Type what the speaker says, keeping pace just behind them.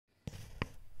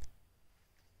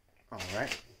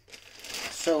Alright,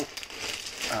 so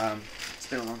it's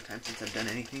been a long time since I've done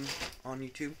anything on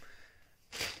YouTube.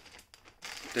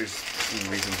 There's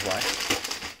some reasons why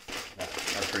that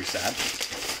are pretty sad,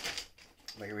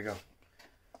 but here we go.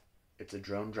 It's a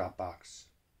drone drop box.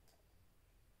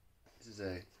 This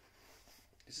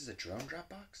is a drone drop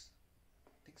box?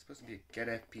 I think it's supposed to be a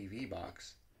Getfpv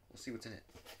box. We'll see what's in it.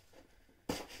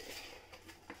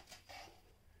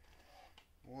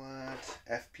 What?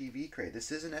 FPV crate. This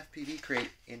is an FPV crate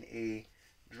in a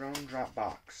drone drop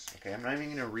box. Okay, I'm not even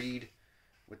going to read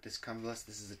what this comes with.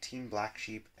 This is a Team Black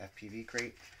Sheep FPV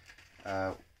crate.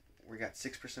 We got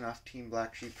 6% off Team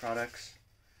Black Sheep products.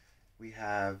 We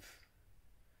have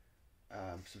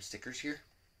some stickers here.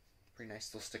 Pretty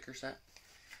nice little sticker set.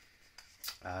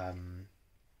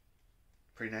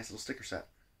 Pretty nice little sticker set.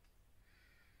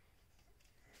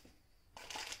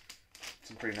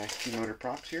 Some pretty nice T-motor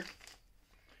props here.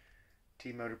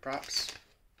 T-motor props.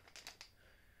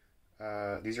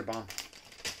 These are bomb.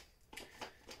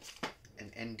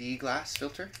 An ND glass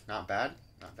filter, not bad,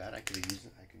 not bad. I could use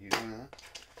it. I could use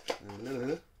one of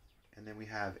that. And then we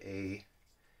have a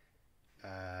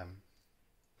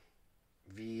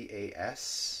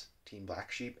VAS Team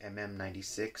Black Sheep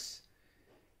MM96.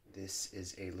 This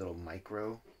is a little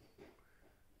micro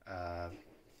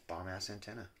bomb ass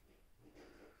antenna.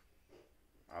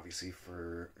 Obviously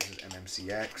for this is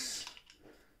MMCX.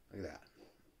 Look at that.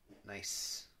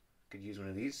 Nice. Could use one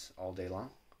of these all day long.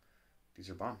 These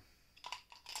are bomb.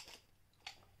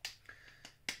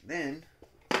 Then,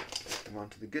 move on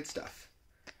to the good stuff.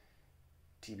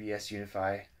 TBS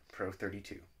Unify Pro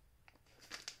 32.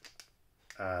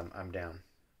 I'm down.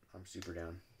 I'm super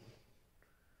down.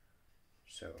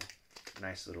 So,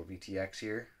 nice little VTX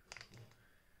here.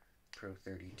 Pro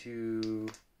 32.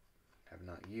 Have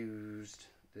not used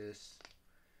this.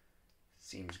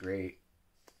 Seems great.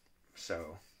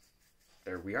 So,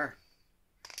 there we are.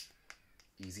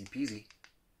 Easy peasy.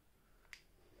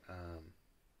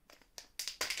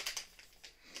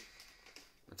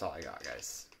 That's all I got,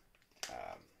 guys.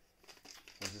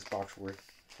 Was this box worth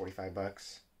 45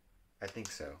 bucks? I think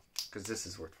so, because this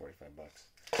is worth 45 bucks.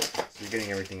 So you're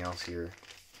getting everything else here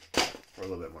for a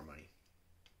little bit more money.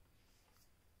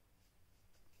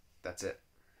 That's it.